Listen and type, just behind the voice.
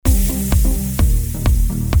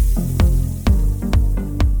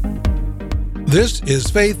This is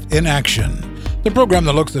Faith in Action, the program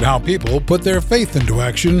that looks at how people put their faith into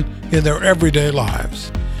action in their everyday lives.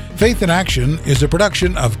 Faith in Action is a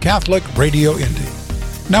production of Catholic Radio Indy.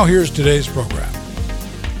 Now here's today's program.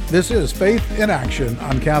 This is Faith in Action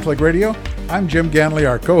on Catholic Radio. I'm Jim Ganley.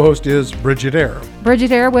 Our co-host is Bridget Eyre.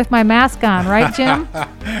 Bridget Eyre with my mask on, right, Jim?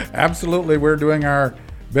 Absolutely. We're doing our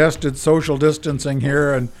best at social distancing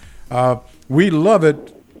here, and we love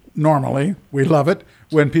it normally. We love it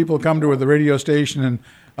when people come to the radio station and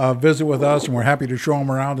visit with us, and we're happy to show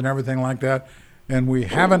them around and everything like that. And we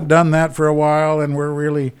haven't done that for a while, and we're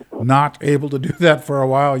really not able to do that for a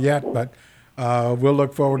while yet, but we'll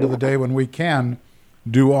look forward to the day when we can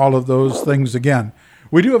do all of those things again.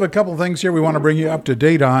 We do have a couple things here we want to bring you up to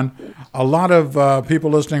date on. A lot of people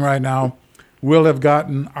listening right now will have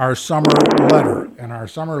gotten our summer letter, and our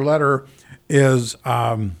summer letter is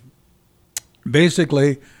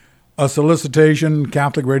basically a solicitation.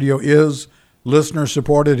 Catholic Radio is listener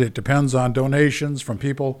supported. It depends on donations from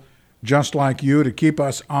people just like you to keep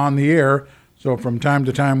us on the air. So from time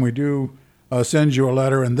to time we do send you a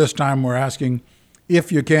letter, and this time we're asking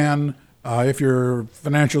if you can, if your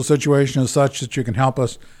financial situation is such that you can help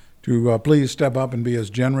us, to please step up and be as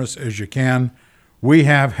generous as you can. We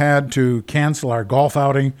have had to cancel our golf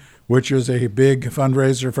outing, which is a big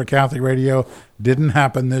fundraiser for Catholic Radio. Didn't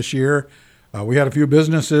happen this year. We had a few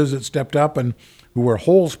businesses that stepped up and who were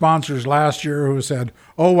whole sponsors last year who said,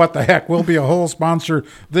 oh, what the heck, we'll be a whole sponsor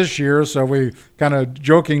this year. So we kind of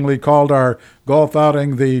jokingly called our golf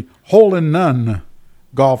outing the Hole in None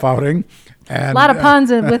golf outing. And, a lot of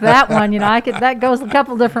puns with that one. That goes a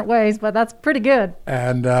couple different ways, but that's pretty good.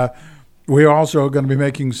 And we're also going to be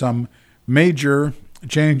making some major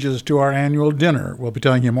changes to our annual dinner. We'll be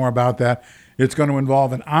telling you more about that. It's going to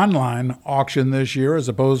involve an online auction this year as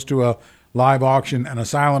opposed to a live auction and a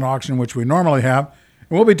silent auction, which we normally have.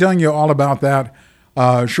 And we'll be telling you all about that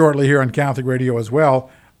shortly here on Catholic Radio as well.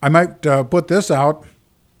 I might put this out.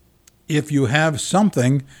 If you have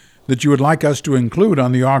something that you would like us to include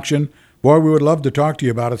on the auction, boy, we would love to talk to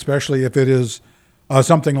you about it, especially if it is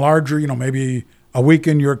something larger, maybe a week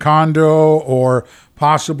in your condo or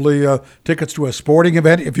possibly tickets to a sporting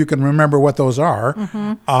event, if you can remember what those are,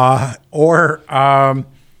 or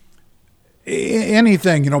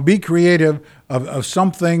anything, be creative of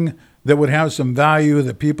something that would have some value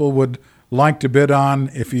that people would like to bid on.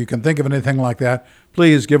 If you can think of anything like that,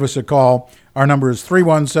 please give us a call. Our number is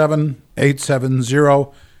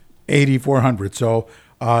 317-870-8400. So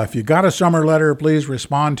if you got a summer letter, please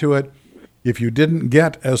respond to it. If you didn't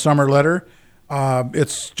get a summer letter,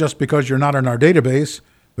 it's just because you're not in our database,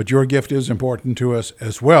 but your gift is important to us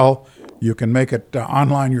as well. You can make it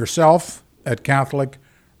online yourself at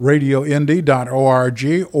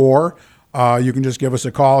catholicradioindy.org, or you can just give us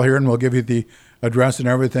a call here and we'll give you the address and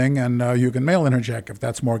everything, and you can mail in a check if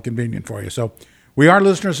that's more convenient for you. So we are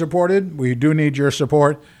listener supported. We do need your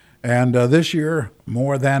support, and this year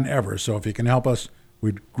more than ever. So if you can help us,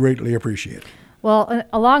 we'd greatly appreciate it. Well,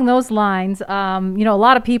 along those lines, a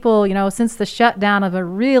lot of people, since the shutdown have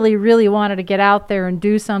really, really wanted to get out there and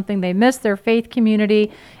do something. They miss their faith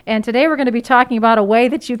community. And today we're going to be talking about a way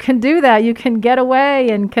that you can do that. You can get away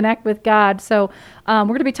and connect with God. So we're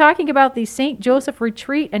going to be talking about the St. Joseph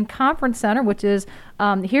Retreat and Conference Center, which is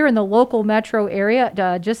here in the local metro area,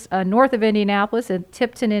 just north of Indianapolis in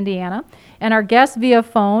Tipton, Indiana. And our guest via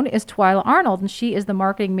phone is Twyla Arnold, and she is the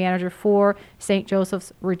marketing manager for St.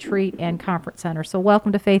 Joseph's Retreat and Conference Center. So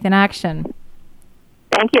welcome to Faith in Action.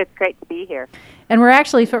 Thank you. It's great to be here. And we're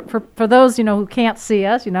actually, for those, who can't see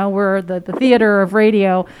us, we're the theater of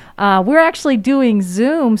radio. We're actually doing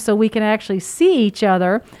Zoom so we can actually see each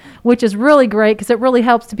other, which is really great because it really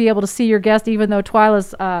helps to be able to see your guest, even though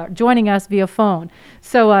Twyla's joining us via phone.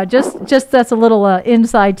 So just that's a little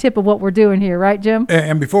inside tip of what we're doing here, right, Jim?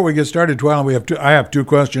 And before we get started, Twyla, I have two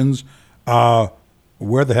questions.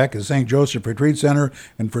 Where the heck is St. Joseph Retreat Center?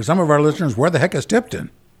 And for some of our listeners, where the heck is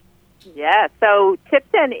Tipton? Yeah, so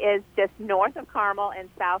Tipton is just north of Carmel and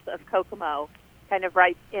south of Kokomo, kind of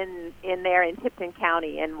right in there in Tipton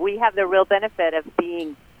County. And we have the real benefit of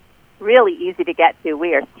being really easy to get to.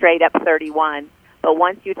 We are straight up 31. But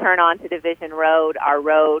once you turn onto Division Road, our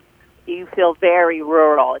road, you feel very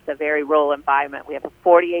rural. It's a very rural environment. We have a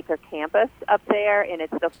 40-acre campus up there, and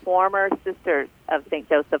it's the former Sisters of St.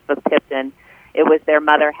 Joseph of Tipton. It was their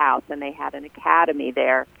mother house, and they had an academy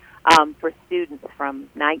there for students from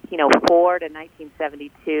 1904 to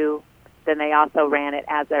 1972. Then they also ran it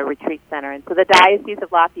as a retreat center. And so the Diocese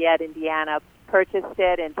of Lafayette, Indiana, purchased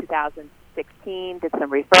it in 2016, did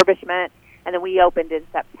some refurbishment, and then we opened in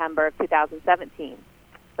September of 2017.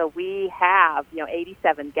 So we have,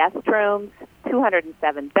 87 guest rooms,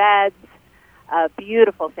 207 beds, a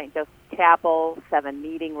beautiful St. Joseph Chapel, 7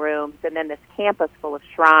 meeting rooms, and then this campus full of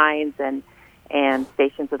shrines and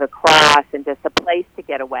Stations of the Cross, and just a place to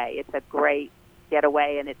get away. It's a great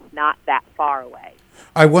getaway, and it's not that far away.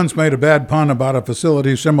 I once made a bad pun about a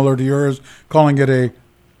facility similar to yours, calling it a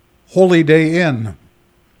Holy Day Inn.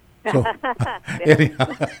 So, anyhow.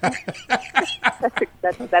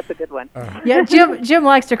 That's a good one. Yeah, Jim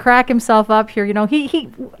likes to crack himself up here. You know, we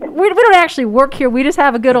don't actually work here. We just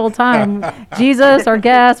have a good old time. Jesus, our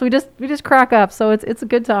guests, we just crack up. So it's a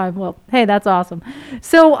good time. Well, hey, that's awesome.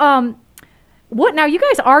 So what now? You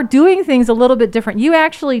guys are doing things a little bit different. You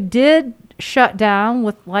actually did shut down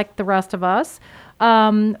with like the rest of us.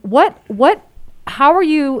 How are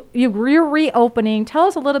you're reopening? Tell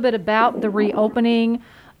us a little bit about the reopening.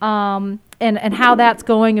 And how that's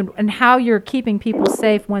going and how you're keeping people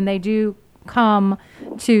safe when they do come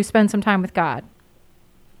to spend some time with God.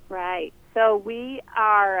 Right. So we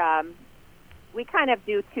are, we kind of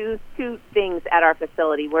do two things at our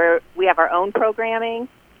facility where we have our own programming,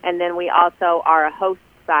 and then we also are a host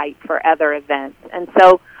site for other events. And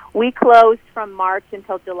so we closed from March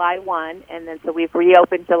until July 1, and then so we've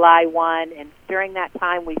reopened July 1, and during that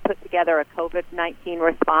time we put together a COVID-19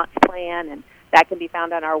 response plan, and that can be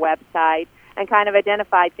found on our website, and kind of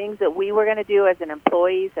identified things that we were going to do as an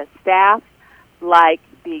employees, as staff, like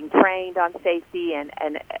being trained on safety and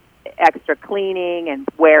extra cleaning and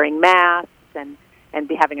wearing masks and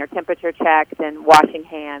be having our temperature checked and washing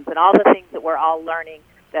hands and all the things that we're all learning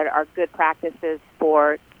that are good practices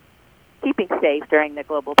for keeping safe during the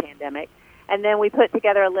global pandemic. And then we put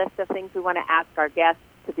together a list of things we want to ask our guests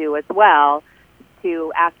to do as well,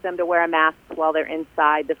 to ask them to wear a mask while they're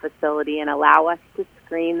inside the facility and allow us to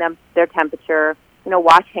screen them, their temperature,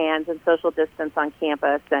 wash hands and social distance on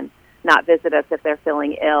campus and not visit us if they're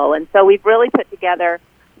feeling ill. And so we've really put together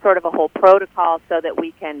sort of a whole protocol so that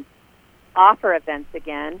we can offer events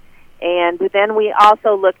again. And then we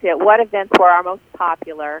also looked at what events were our most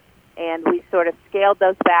popular, and we sort of scaled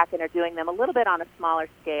those back and are doing them a little bit on a smaller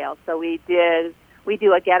scale. So we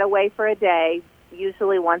do a getaway for a day,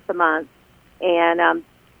 usually once a month. And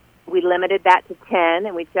we limited that to 10,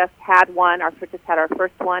 and we just had our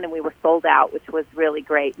first one, and we were sold out, which was really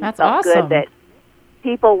great. That's felt awesome. Good that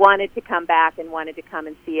people wanted to come back and wanted to come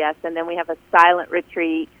and see us. And then we have a silent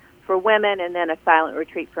retreat for women and then a silent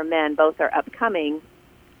retreat for men. Both are upcoming.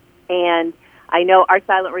 And I know our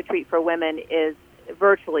silent retreat for women is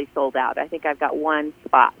virtually sold out. I think I've got one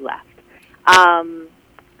spot left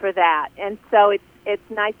for that. And so it's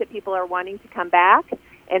nice that people are wanting to come back.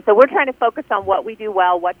 And so we're trying to focus on what we do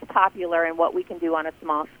well, what's popular, and what we can do on a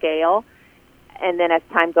small scale. And then as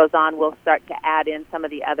time goes on, we'll start to add in some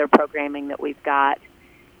of the other programming that we've got.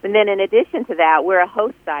 And then in addition to that, we're a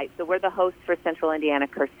host site. So we're the host for Central Indiana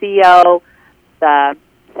Curcio.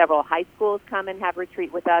 Several high schools come and have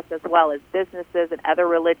retreat with us, as well as businesses and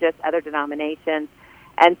other denominations.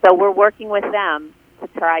 And so we're working with them to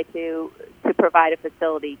try to provide a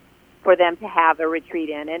facility for them to have a retreat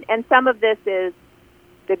in. And some of this is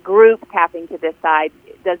the group having to decide,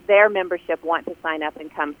 does their membership want to sign up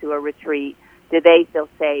and come to a retreat? Do they feel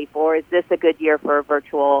safe? Or is this a good year for a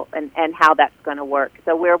virtual, and how that's going to work?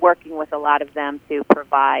 So we're working with a lot of them to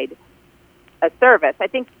provide a service. I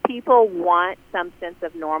think people want some sense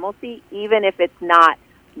of normalcy, even if it's not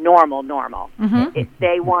normal. Mm-hmm.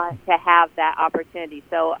 They want to have that opportunity.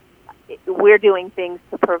 So we're doing things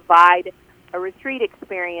to provide a retreat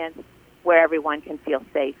experience where everyone can feel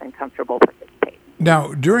safe and comfortable participating.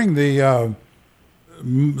 Now, during the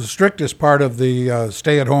strictest part of the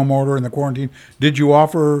stay-at-home order and the quarantine, did you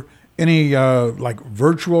offer any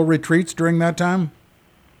virtual retreats during that time?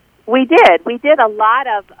 We did. We did a lot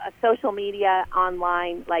of social media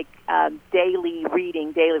online, like daily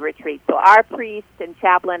retreats. So our priest and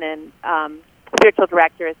chaplain and spiritual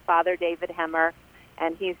director is Father David Hemmer,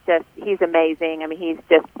 and he's amazing. I mean, he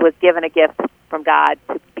was given a gift from God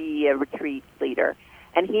to be a retreat leader.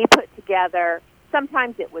 And he put together,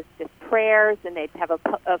 sometimes it was just prayers, and they'd have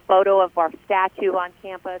a photo of our statue on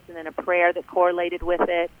campus and then a prayer that correlated with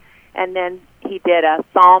it. And then he did a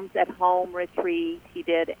Psalms at Home retreat.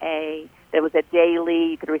 There was a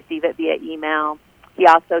daily, you could receive it via email. He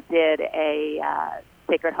also did a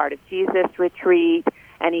Sacred Heart of Jesus retreat,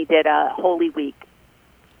 and he did a Holy Week,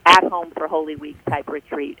 at home for Holy Week type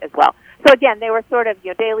retreat as well. So again, they were sort of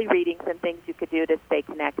daily readings and things you could do to stay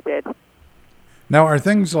connected. Now, are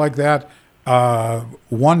things like that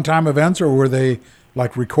one-time events, or were they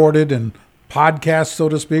like recorded and podcasts, so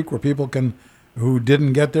to speak, where people who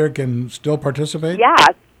didn't get there can still participate? Yeah.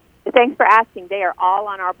 Thanks for asking. They are all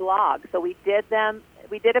on our blog. So we did them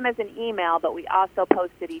we did them as an email, but we also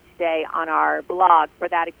posted each day on our blog for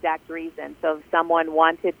that exact reason. So if someone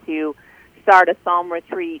wanted to start a psalm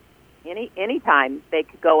retreat anytime, they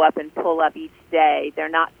could go up and pull up each day. They're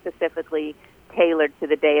not specifically tailored to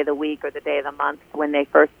the day of the week or the day of the month when they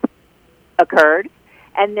first occurred.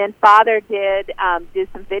 And then Father did do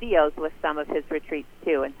some videos with some of his retreats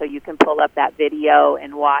too, and so you can pull up that video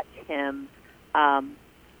and watch him,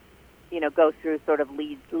 go through, sort of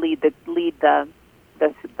lead the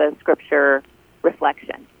scripture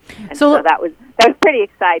reflection. And so that was pretty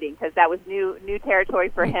exciting because that was new territory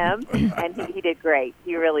for him, and he did great.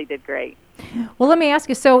 He really did great. Well, let me ask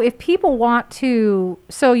you, so if people want to,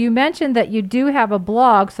 so you mentioned that you do have a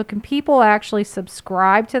blog, so can people actually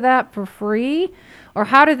subscribe to that for free? Or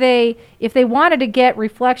how do they, if they wanted to get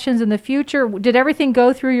reflections in the future, did everything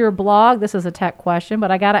go through your blog? This is a tech question, but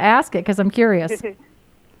I got to ask it because I'm curious.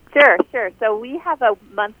 Sure. So we have a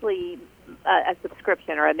monthly a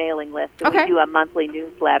subscription or a mailing list. So okay. We do a monthly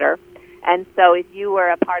newsletter. And so if you were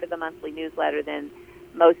a part of the monthly newsletter, then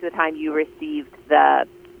most of the time you received the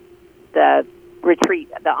retreat,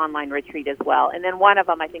 the online retreat as well. And then one of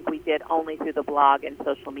them I think we did only through the blog and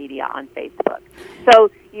social media on Facebook. So,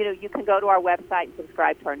 you can go to our website and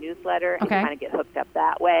subscribe to our newsletter and kind of get hooked up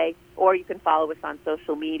that way. Or you can follow us on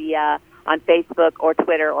social media, on Facebook or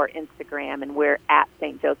Twitter or Instagram, and we're at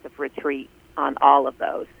St. Joseph Retreat on all of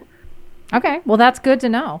those. Okay, well, that's good to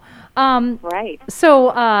know. Right.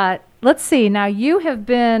 So let's see. Now, you have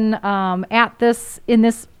been in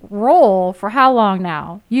this role for how long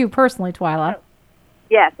now? You personally, Twyla?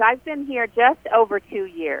 Yes, I've been here just over 2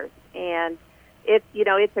 years, and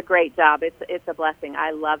it's a great job. It's a blessing.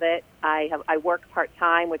 I love it. I work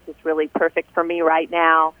part-time, which is really perfect for me right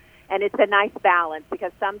now, and it's a nice balance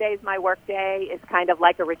because some days my work day is kind of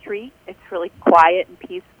like a retreat. It's really quiet and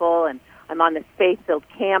peaceful, and I'm on this faith-filled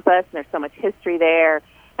campus, and there's so much history there.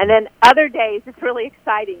 And then other days it's really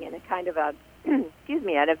exciting in a kind of an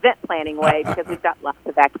event planning way because we've got lots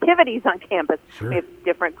of activities on campus. Sure. We have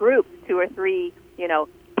different groups, 2 or 3,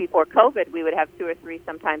 before COVID, we would have 2 or 3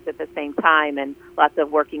 sometimes at the same time, and lots of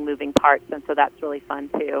working, moving parts, and so that's really fun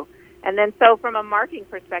too. And then so from a marketing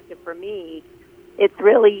perspective for me, it's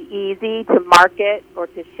really easy to market or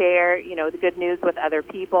to share, the good news with other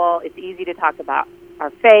people. It's easy to talk about our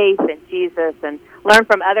faith and Jesus and learn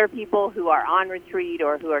from other people who are on retreat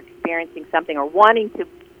or who are experiencing something or wanting to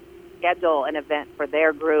schedule an event for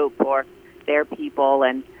their group or their people.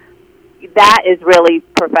 And that is really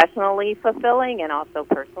professionally fulfilling and also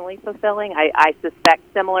personally fulfilling. I suspect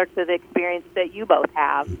similar to the experience that you both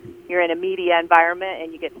have. You're in a media environment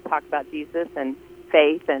and you get to talk about Jesus and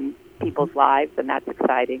faith and people's lives, and that's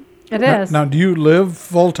exciting. It is. Now, do you live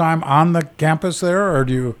full-time on the campus there, or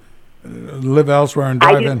do you live elsewhere and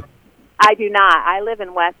drive in? I do not. I live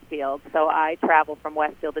in Westfield, so I travel from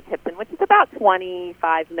Westfield to Tipton, which is about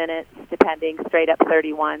 25 minutes, depending, straight up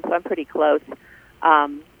 31, so I'm pretty close.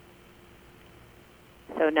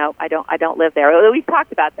 So no, I don't live there. We've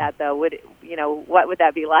talked about that though. What would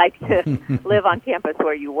that be like to live on campus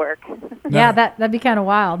where you work? Yeah, that'd be kind of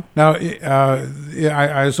wild. Now,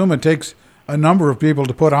 I assume it takes a number of people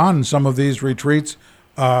to put on some of these retreats.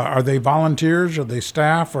 Are they volunteers? Are they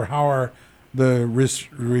staff? Or how are the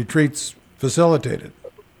retreats facilitated?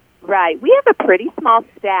 Right. We have a pretty small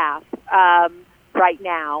staff right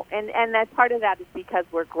now, and that part of that is because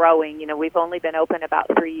we're growing. We've only been open about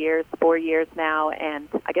 4 years now, and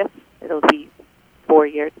I guess it'll be 4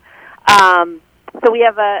 years. So we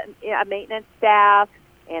have a maintenance staff,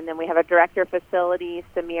 and then we have a director of facilities,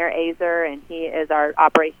 Samir Azer, and he is our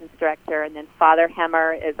operations director, and then Father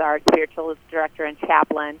Hemmer is our spiritual director and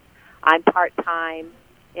chaplain. I'm part-time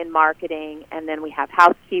in marketing, and then we have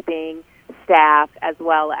housekeeping staff as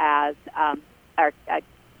well as our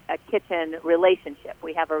a kitchen relationship.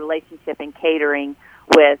 We have a relationship in catering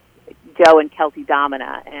with Joe and Kelty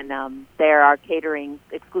Domina, and they're our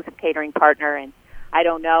exclusive catering partner. And I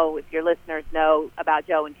don't know if your listeners know about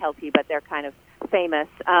Joe and Kelty, but they're kind of famous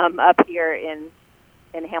up here in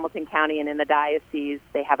Hamilton County and in the diocese.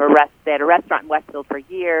 They had a restaurant in Westfield for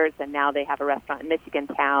years, and now they have a restaurant in Michigan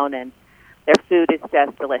Town, and their food is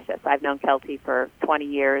just delicious. I've known Kelty for 20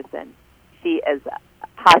 years, and she is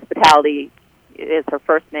hospitality is her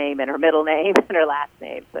first name and her middle name and her last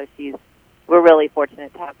name. So we're really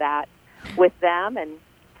fortunate to have that with them, and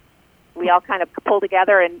we all kind of pull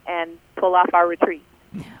together and pull off our retreats.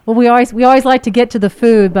 Well, we always like to get to the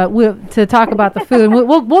food, but to talk about the food.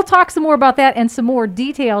 We'll talk some more about that and some more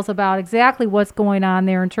details about exactly what's going on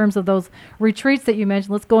there in terms of those retreats that you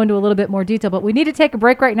mentioned. Let's go into a little bit more detail, but we need to take a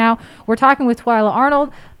break right now. We're talking with Twyla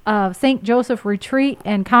Arnold of St. Joseph Retreat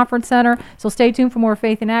and Conference Center. So stay tuned for more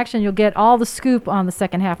Faith in Action. You'll get all the scoop on the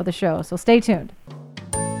second half of the show. So stay tuned.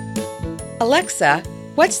 Alexa,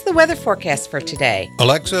 what's the weather forecast for today?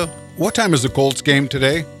 Alexa, what time is the Colts game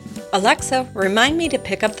today? Alexa, remind me to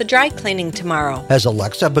pick up the dry cleaning tomorrow. Has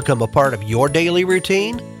Alexa become a part of your daily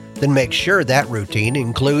routine? Then make sure that routine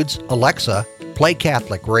includes Alexa, play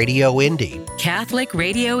Catholic Radio Indy. Catholic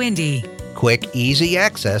Radio Indy. Quick, easy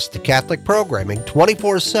access to Catholic programming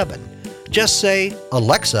 24/7. Just say,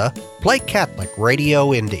 Alexa, play Catholic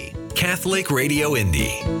Radio Indy. Catholic Radio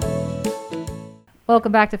Indy.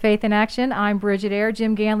 Welcome back to Faith in Action. I'm Bridget Eyre.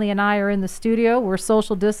 Jim Ganley and I are in the studio. We're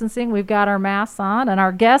social distancing. We've got our masks on, and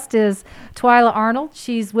our guest is Twyla Arnold.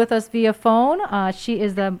 She's with us via phone. She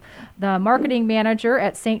is the marketing manager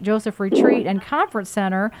at St. Joseph Retreat and Conference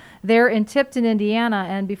Center there in Tipton, Indiana.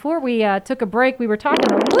 And before we took a break, we were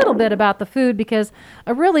talking a little bit about the food, because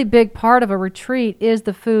a really big part of a retreat is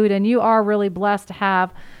the food, and you are really blessed to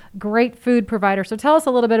have great food providers. So tell us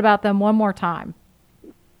a little bit about them one more time.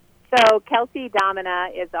 So Kelsey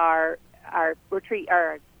Domina is our retreat,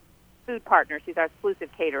 our food partner. She's our exclusive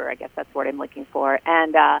caterer, I guess that's what I'm looking for.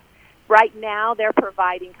 And right now they're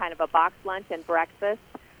providing kind of a box lunch and breakfast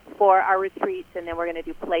for our retreats, and then we're going to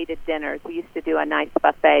do plated dinners. We used to do a nice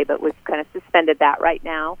buffet, but we've kind of suspended that right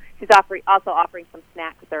now. She's also offering some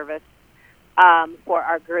snack service for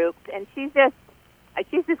our groups, and she's just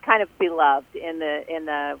kind of beloved in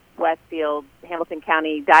the Westfield, Hamilton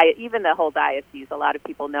County, even the whole diocese. A lot of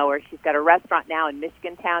people know her. She's got a restaurant now in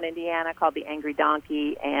Michigantown, Indiana, called the Angry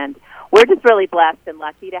Donkey, and we're just really blessed and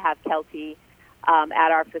lucky to have Kelsey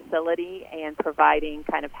at our facility and providing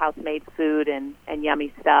kind of house-made food and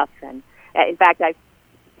yummy stuff. And in fact, I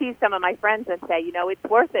see some of my friends and say, it's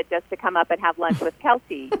worth it just to come up and have lunch with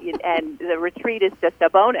Kelsey, and the retreat is just a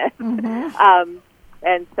bonus. Mm-hmm.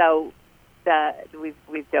 And so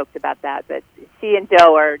we've joked about that, but she and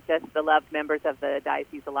Joe are just beloved members of the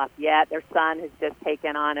Diocese of Lafayette. Their son has just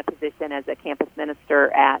taken on a position as a campus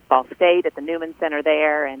minister at Ball State at the Newman Center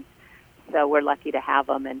there, and so we're lucky to have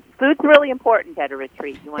them. And food's really important at a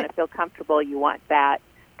retreat. You want to feel comfortable. You want that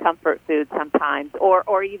comfort food sometimes,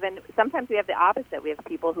 or even sometimes we have the opposite. We have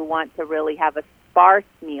people who want to really have a sparse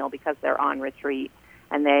meal because they're on retreat,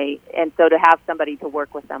 and so to have somebody to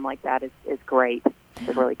work with them like that is great.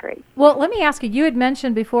 It's really great. Well, let me ask you, you had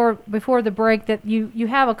mentioned before the break that you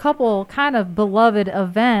have a couple kind of beloved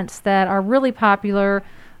events that are really popular.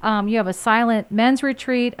 You have a silent men's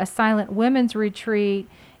retreat, a silent women's retreat,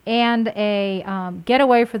 and a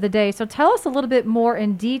getaway for the day. So tell us a little bit more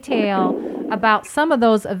in detail about some of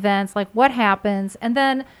those events, like what happens, and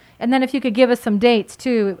then if you could give us some dates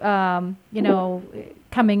too,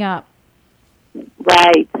 coming up.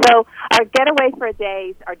 Right. So our getaway for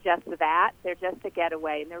days are just that. They're just a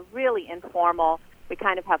getaway, and they're really informal. We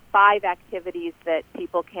kind of have 5 activities that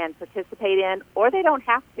people can participate in, or they don't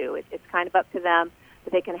have to. It's kind of up to them.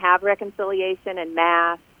 But they can have reconciliation and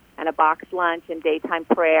Mass and a boxed lunch and daytime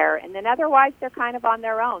prayer, and then otherwise they're kind of on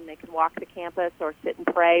their own. They can walk the campus or sit and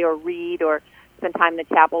pray or read or spend time in the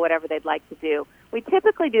chapel, whatever they'd like to do. We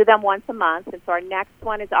typically do them once a month, and so our next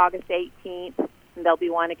one is August 18th, and there'll be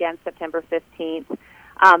one again September 15th.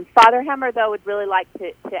 Father Hemmer, though, would really like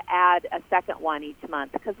to add a second one each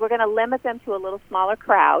month, because we're going to limit them to a little smaller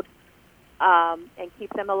crowd and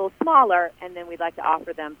keep them a little smaller, and then we'd like to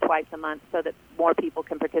offer them twice a month so that more people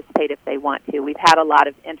can participate if they want to. We've had a lot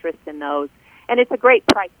of interest in those, and it's a great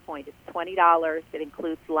price point. It's $20. It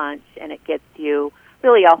includes lunch, and it gets you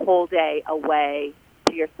really a whole day away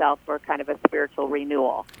to yourself for kind of a spiritual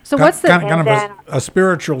renewal. So what's the... Kind of a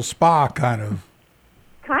spiritual spa, kind of.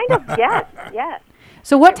 Kind of, yes.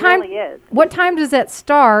 So what time? Really is. What time does that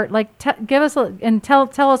start? Like, give us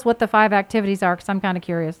tell us what the 5 activities are, because I'm kind of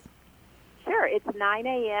curious. Sure, it's 9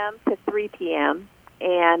 a.m. to 3 p.m.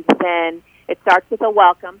 and then it starts with a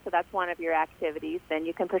welcome. So that's one of your activities. Then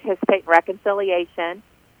you can participate in reconciliation,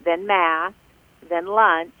 then Mass, then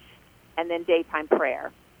lunch, and then daytime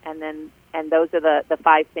prayer. And those are the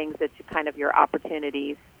 5 things that you kind of your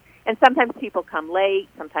opportunities. And sometimes people come late.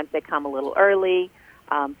 Sometimes they come a little early.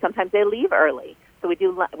 Sometimes they leave early. So we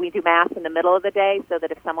do Mass in the middle of the day, so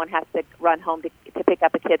that if someone has to run home to pick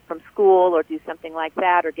up a kid from school or do something like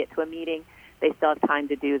that or get to a meeting, they still have time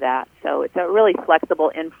to do that. So it's a really flexible,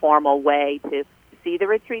 informal way to see the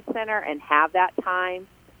retreat center and have that time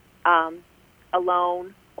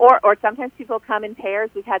alone. Or sometimes people come in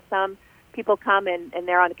pairs. We've had some people come and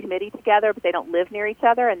they're on a committee together, but they don't live near each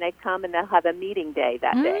other, and they come and they'll have a meeting day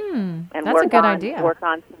that day, and that's a good idea. Work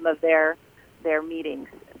on some of their meetings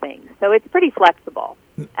things. So it's pretty flexible.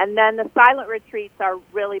 And then the silent retreats are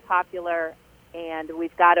really popular, and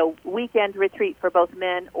we've got a weekend retreat for both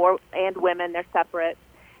men and women. They're separate.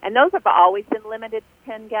 And those have always been limited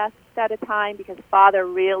to 10 guests at a time because Father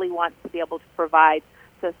really wants to be able to provide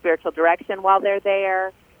some spiritual direction while they're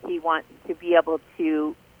there. He wants to be able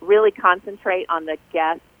to really concentrate on the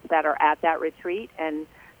guests that are at that retreat. And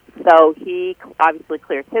so he obviously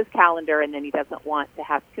clears his calendar, and then he doesn't want to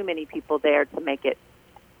have too many people there to make it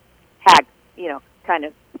kind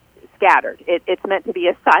of scattered. It's meant to be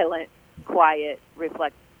a silent, quiet,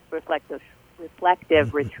 reflective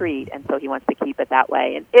retreat, and so he wants to keep it that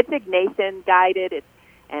way. And it's Ignatian guided,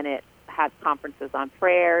 and it has conferences on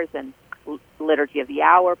prayers and liturgy of the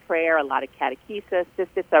hour prayer, a lot of catechesis.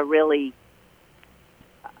 It's a really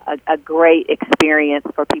a great experience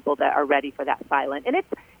for people that are ready for that silent. And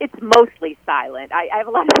it's mostly silent. I have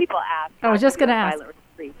a lot of people ask. I was just going to ask.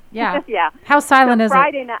 Yeah. Yeah. How silent is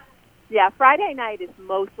Friday night? Yeah, Friday night is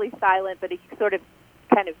mostly silent, but it sort of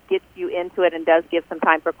kind of gets you into it and does give some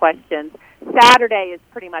time for questions. Saturday is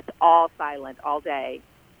pretty much all silent all day.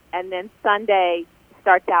 And then Sunday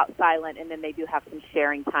starts out silent, and then they do have some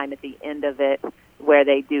sharing time at the end of it where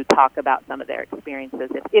they do talk about some of their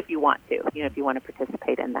experiences if you want to, if you want to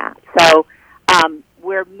participate in that. So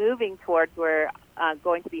we're moving towards, we're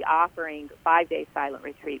going to be offering 5-day silent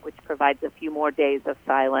retreat, which provides a few more days of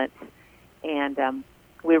silence. And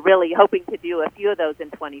we're really hoping to do a few of those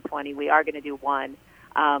in 2020. We are going to do one.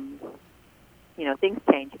 Things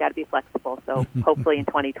change. You got to be flexible. So hopefully in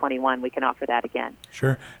 2021 we can offer that again.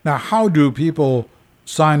 Sure. Now, how do people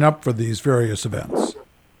sign up for these various events?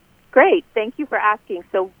 Great. Thank you for asking.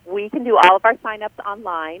 So we can do all of our sign-ups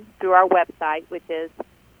online through our website, which is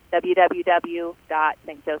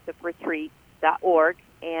www.stjosephretreat.org.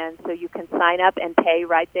 And so you can sign up and pay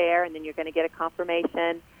right there, and then you're going to get a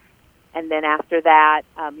confirmation. And then after that,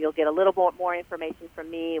 you'll get a little more information from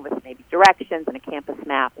me with maybe directions and a campus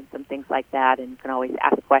map and some things like that. And you can always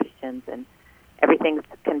ask questions, and everything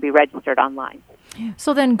can be registered online.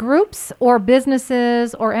 So then groups or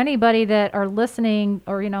businesses or anybody that are listening,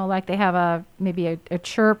 or, like they have maybe a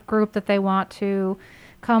chirp group that they want to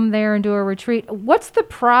come there and do a retreat. What's the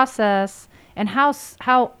process, and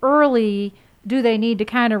how early do they need to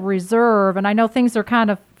kind of reserve? And I know things are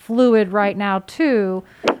kind of fluid right now too,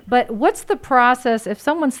 but what's the process if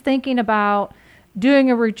someone's thinking about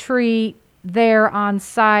doing a retreat there on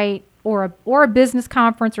site or a business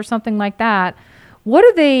conference or something like that?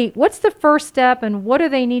 What's the first step, and what do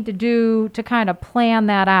they need to do to kind of plan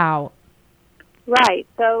that out? Right.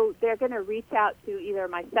 So they're going to reach out to either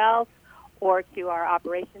myself or to our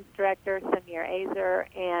operations director, Samir Azer,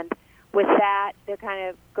 and with that, they'll kind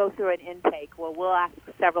of go through an intake. Well, we'll ask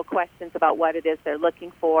several questions about what it is they're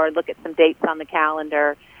looking for, look at some dates on the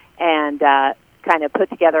calendar, and kind of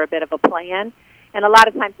put together a bit of a plan. And a lot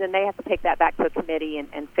of times then they have to take that back to a committee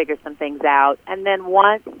and figure some things out. And then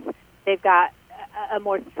once they've got a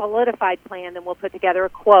more solidified plan, then we'll put together a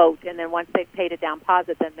quote. And then once they've paid a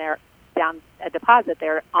deposit, they're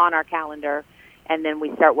on our calendar. And then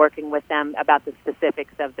we start working with them about the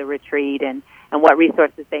specifics of the retreat and what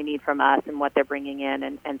resources they need from us and what they're bringing in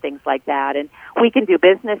and things like that. And we can do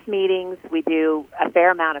business meetings. We do a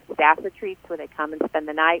fair amount of staff retreats where they come and spend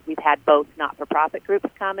the night. We've had both not-for-profit groups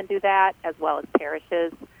come and do that, as well as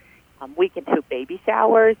parishes. We can do baby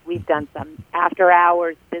showers. We've done some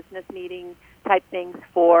after-hours business meeting type things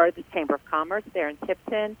for the Chamber of Commerce there in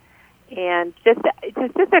Tipton. And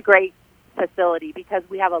it's just a great facility because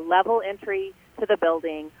we have a level entry to the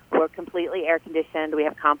building. We're completely air conditioned. We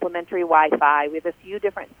have complimentary Wi-Fi. We have a few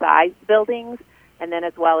different sized buildings, and then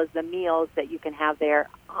as well as the meals that you can have there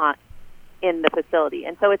in the facility.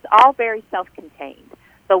 And so it's all very self-contained.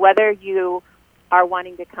 So whether you are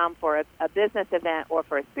wanting to come for a business event or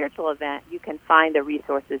for a spiritual event, you can find the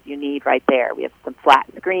resources you need right there. We have some flat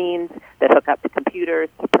screens that hook up to computers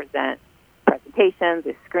to present presentations.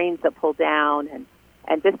 There's screens that pull down, and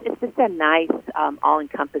it's just a nice,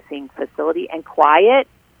 all-encompassing facility, and quiet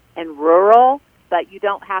and rural, but you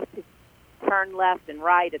don't have to turn left and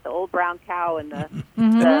right at the old brown cow and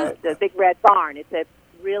the big red barn. It's a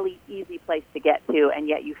really easy place to get to, and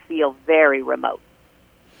yet you feel very remote.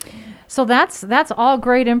 So that's all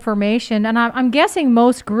great information, and I'm guessing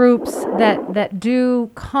most groups that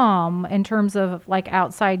do come in terms of like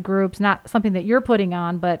outside groups, not something that you're putting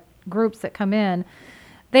on, but groups that come in,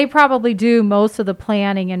 they probably do most of the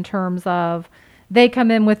planning in terms of they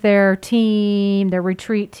come in with their team, their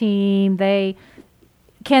retreat team.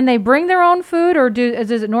 can they bring their own food, or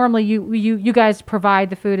is it normally you guys provide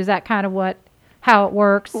the food? Is that kind of how it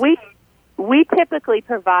works? We typically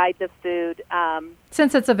provide the food.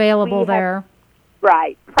 Since it's available there.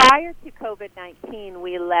 Right. Prior to COVID-19,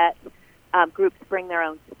 we let groups bring their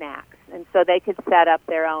own snacks. And so they could set up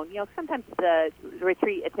their own. Sometimes the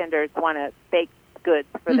retreat attenders want to bake goods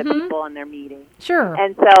for the people in their meeting. Sure.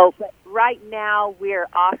 And so but right now we're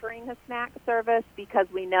offering a snack service because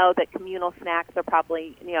we know that communal snacks are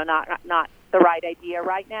probably, not the right idea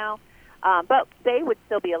right now. But they would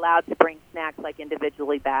still be allowed to bring snacks like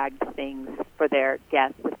individually bagged things for their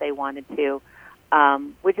guests if they wanted to.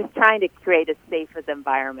 We're just trying to create as safe an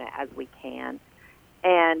environment as we can.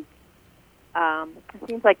 And it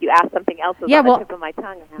seems like you asked something else on the tip of my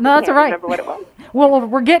tongue. No, that's all right. I can't remember what it was. Well,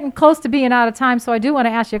 we're getting close to being out of time, so I do want to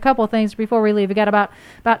ask you a couple of things before we leave. We got about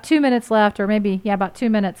 2 minutes left, or maybe, about 2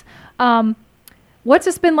 minutes. What's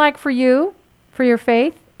this been like for you, for your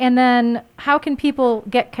faith? And then how can people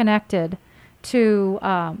get connected to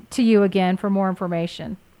you again for more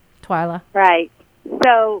information? Twyla. Right.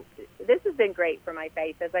 So this has been great for my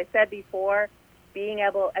faith. As I said before, being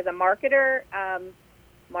able, as a marketer,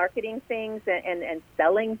 marketing things and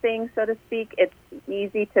selling things, so to speak, it's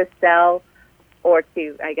easy to sell, or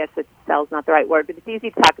to, I guess sell's not the right word, but it's easy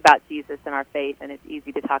to talk about Jesus and our faith, and it's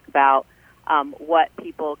easy to talk about what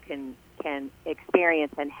people can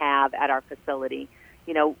experience and have at our facility.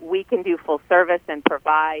 We can do full service and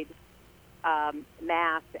provide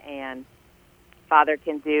Mass, and Father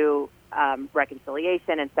can do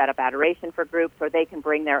reconciliation and set up adoration for groups, or they can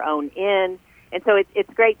bring their own in. And so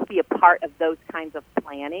it's great to be a part of those kinds of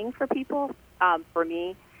planning for people, for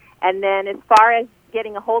me. And then as far as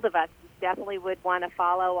getting a hold of us, you definitely would want to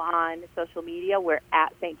follow on social media. We're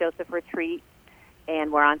at St. Joseph Retreat,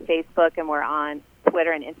 and we're on Facebook, and we're on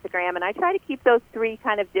Twitter and Instagram. And I try to keep those three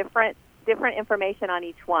kind of different information on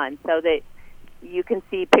each one, so that you can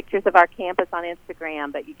see pictures of our campus on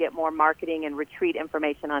Instagram, but you get more marketing and retreat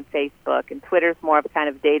information on Facebook. And Twitter's more of a kind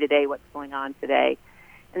of day-to-day what's going on today.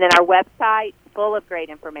 And then our website, full of great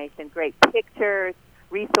information, great pictures,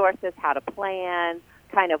 resources, how to plan,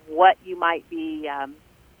 kind of what you might be,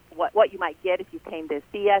 what you might get if you came to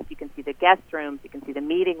see us. You can see the guest rooms, you can see the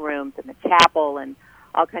meeting rooms and the chapel, and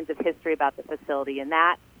all kinds of history about the facility. And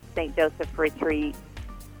that's St. Joseph Retreat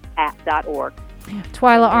 .org.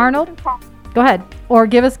 Twyla Arnold. Go ahead, or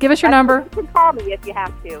give us your number. You can call me if you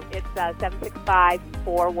have to. It's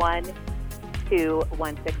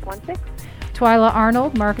 765-412-1616. Twyla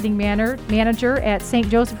Arnold, Marketing Manager at St.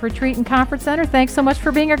 Joseph Retreat and Conference Center. Thanks so much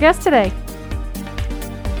for being our guest today.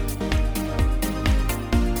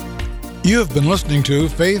 You have been listening to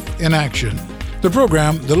Faith in Action, the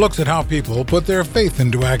program that looks at how people put their faith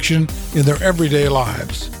into action in their everyday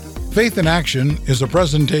lives. Faith in Action is a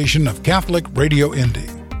presentation of Catholic Radio Indy.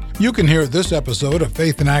 You can hear this episode of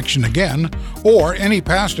Faith in Action again, or any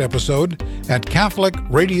past episode, at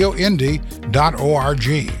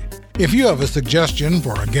catholicradioindy.org. If you have a suggestion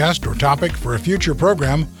for a guest or topic for a future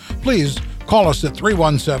program, please call us at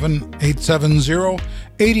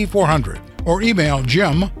 317-870-8400 or email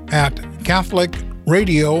Jim at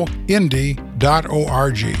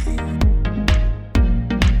catholicradioindy.org.